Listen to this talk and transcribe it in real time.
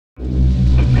Okay,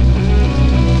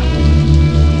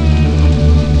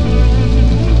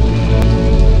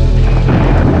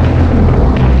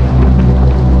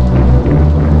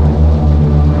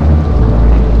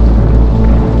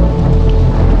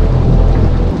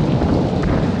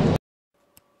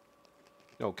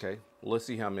 let's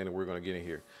see how many we're gonna get in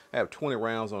here. I have 20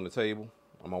 rounds on the table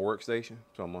on my workstation,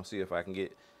 so I'm gonna see if I can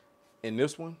get, in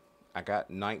this one, I got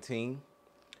 19.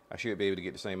 I should be able to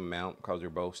get the same amount because they're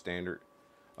both standard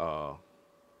uh,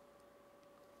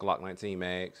 Glock 19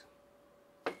 mags.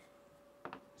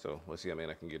 So let's see how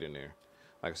many I can get in there.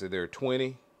 Like I said, there are 20.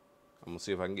 I'm gonna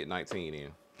see if I can get 19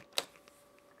 in.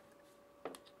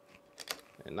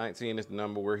 And 19 is the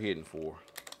number we're hitting for.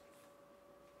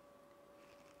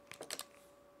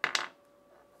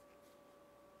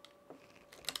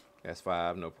 That's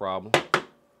 5, no problem.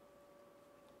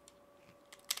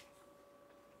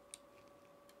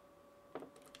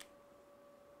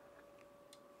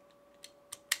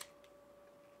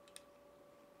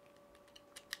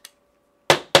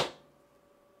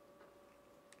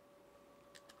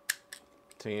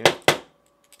 Ten.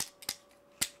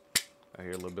 I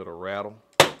hear a little bit of rattle.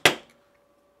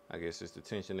 I guess it's the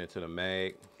tension into the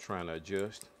mag, trying to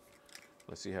adjust.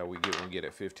 Let's see how we get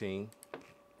at 15.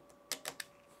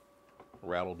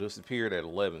 Rattle disappeared at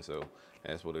 11, so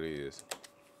that's what it is.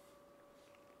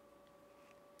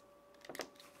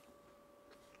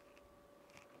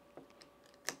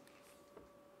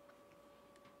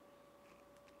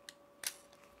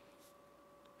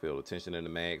 Feel the tension in the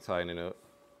mag tightening up.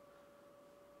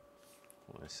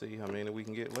 Let's see how many we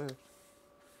can get left.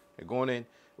 They're going in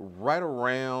right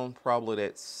around probably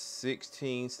that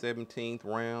 16th, 17th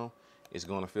round. It's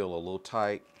going to feel a little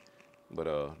tight, but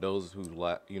those who's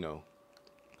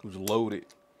loaded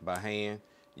by hand,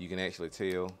 you can actually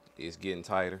tell it's getting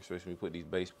tighter, especially when you put these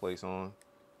base plates on.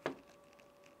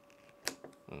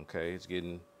 Okay, it's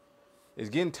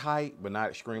getting tight, but not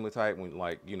extremely tight when,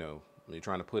 like, when you're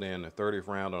trying to put in a 30th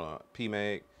round on a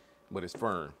PMag, but it's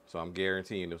firm. So I'm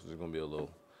guaranteeing this is going to be a little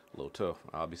tough.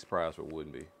 I'll be surprised if it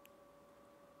wouldn't be.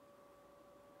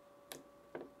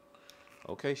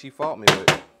 Okay, she fought me,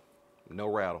 but no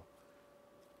rattle.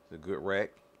 It's a good rack.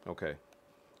 Okay,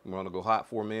 I'm gonna go hot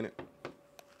for a minute.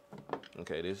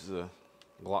 Okay, this is a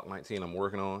Glock 19 I'm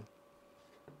working on.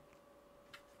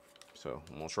 So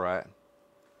I'm gonna try it.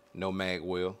 No mag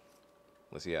well.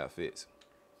 Let's see how it fits.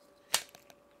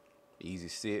 Easy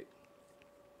sit.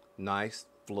 Nice,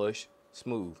 flush,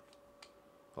 smooth.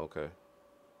 Okay.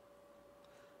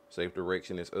 Safe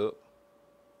direction is up.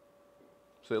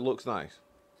 So it looks nice.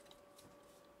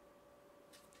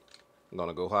 I'm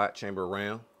gonna go hot, chamber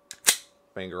around,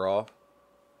 finger off.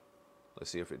 Let's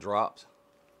see if it drops.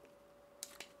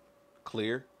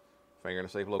 Clear, finger in a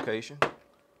safe location.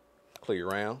 Clear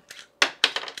round.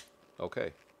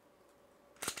 Okay.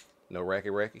 No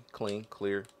racky, clean,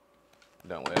 clear.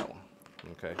 Done with that one.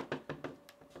 Okay.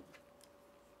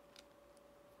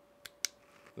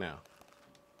 Now,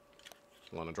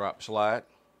 I'm gonna drop the slide,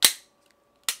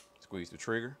 squeeze the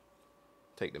trigger,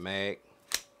 take the mag.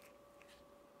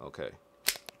 Okay.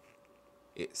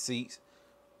 It seats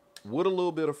with a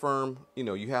little bit of firm.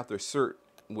 You have to assert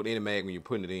with any mag when you're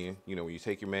putting it in. When you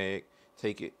take your mag,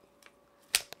 take it,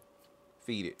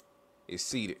 feed it. It's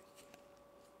seated.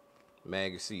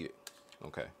 Mag is seated.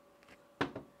 Okay.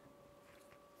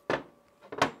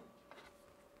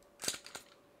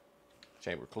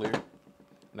 Chamber clear.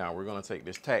 Now we're gonna take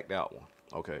this tacked out one.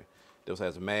 Okay. This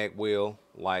has a mag well,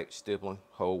 light, stippling,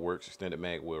 whole works, extended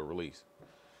mag well release.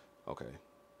 Okay.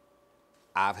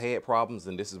 I've had problems,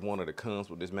 and this is one of the cons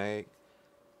with this mag.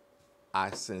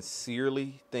 I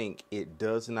sincerely think it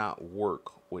does not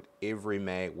work with every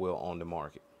mag well on the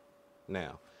market.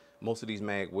 Now, most of these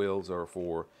mag wells are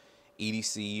for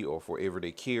EDC or for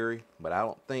everyday carry, but I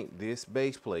don't think this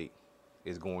base plate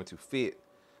is going to fit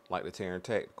like the Terran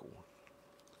Tactical one.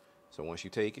 So once you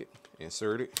take it,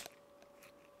 insert it,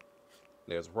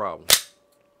 there's a problem.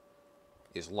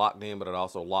 It's locked in, but it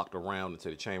also locked around into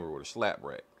the chamber with a slap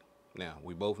rack. Now,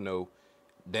 we both know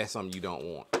that's something you don't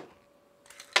want.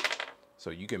 So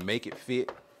you can make it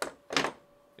fit.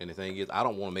 And the thing is, I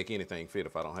don't want to make anything fit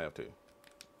if I don't have to.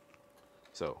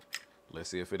 So let's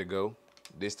see if it'll go.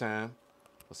 This time,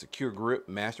 a secure grip,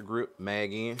 master grip,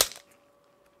 mag in.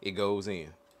 It goes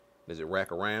in. Does it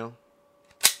rack around?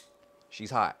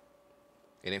 She's hot.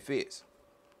 And it fits.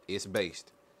 It's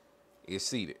based. It's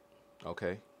seated.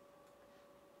 Okay.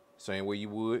 Same way you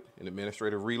would an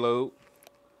administrative reload.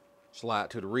 Slide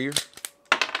to the rear,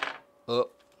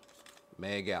 up,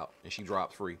 mag out, and she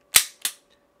drops free.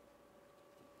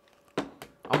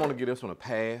 I'm gonna give this one a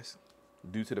pass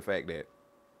due to the fact that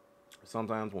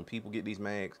Sometimes when people get these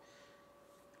mags,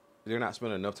 they're not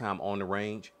spending enough time on the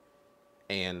range,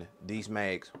 and these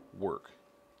mags work.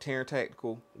 Terran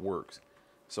Tactical works.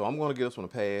 So I'm going to give this one a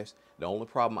pass. The only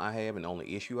problem I have and the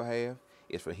only issue I have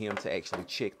is for him to actually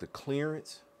check the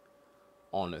clearance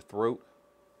on the throat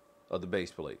of the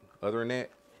base plate. Other than that,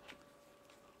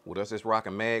 with us that's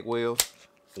rocking mag wells,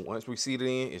 once we seat it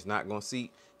in, it's not going to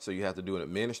seat. So you have to do an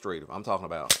administrative. I'm talking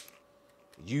about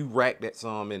you rack that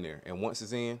some in there, and once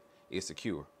it's in, it's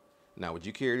secure. Now, would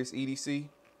you carry this EDC?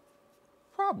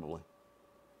 Probably.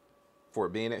 For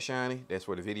it being that shiny, that's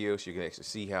where the video, so you can actually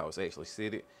see how it's actually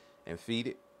seated and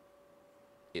feeded.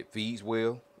 It feeds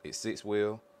well. It sits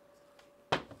well.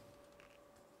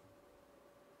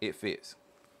 It fits.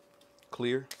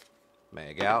 Clear.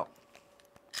 Mag out.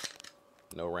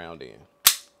 No round in.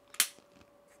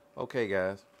 Okay,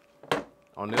 guys.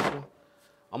 On this one,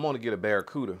 I'm going to get a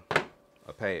Barracuda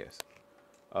a pass.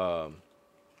 For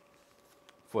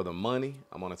the money,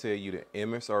 I'm going to tell you the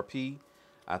MSRP,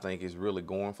 I think is really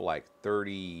going for like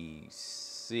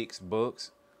 36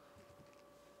 bucks.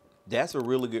 That's a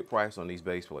really good price on these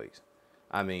base plates.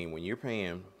 I mean, when you're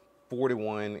paying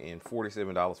 $41 and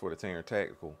 $47 for the Terran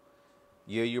Tactical,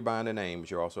 yeah, you're buying the name,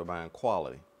 but you're also buying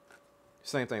quality.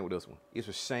 Same thing with this one. It's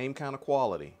the same kind of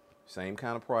quality, same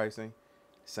kind of pricing,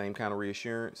 same kind of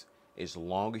reassurance. As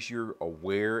long as you're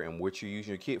aware and what you're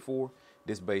using your kit for,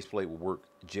 this base plate will work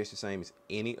just the same as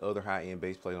any other high-end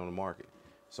base plate on the market.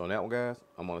 So on that one, guys,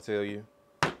 I'm going to tell you,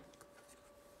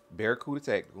 Barracuda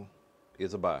Tactical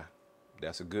is a buy.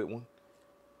 That's a good one.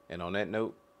 And on that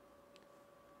note,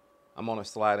 I'm going to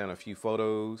slide in a few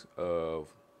photos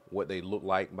of what they look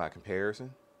like by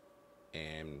comparison.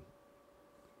 And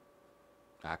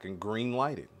I can green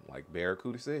light it, like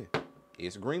Barracuda said.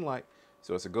 It's a green light.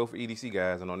 So it's a go for EDC,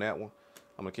 guys. And on that one,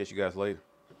 I'm going to catch you guys later.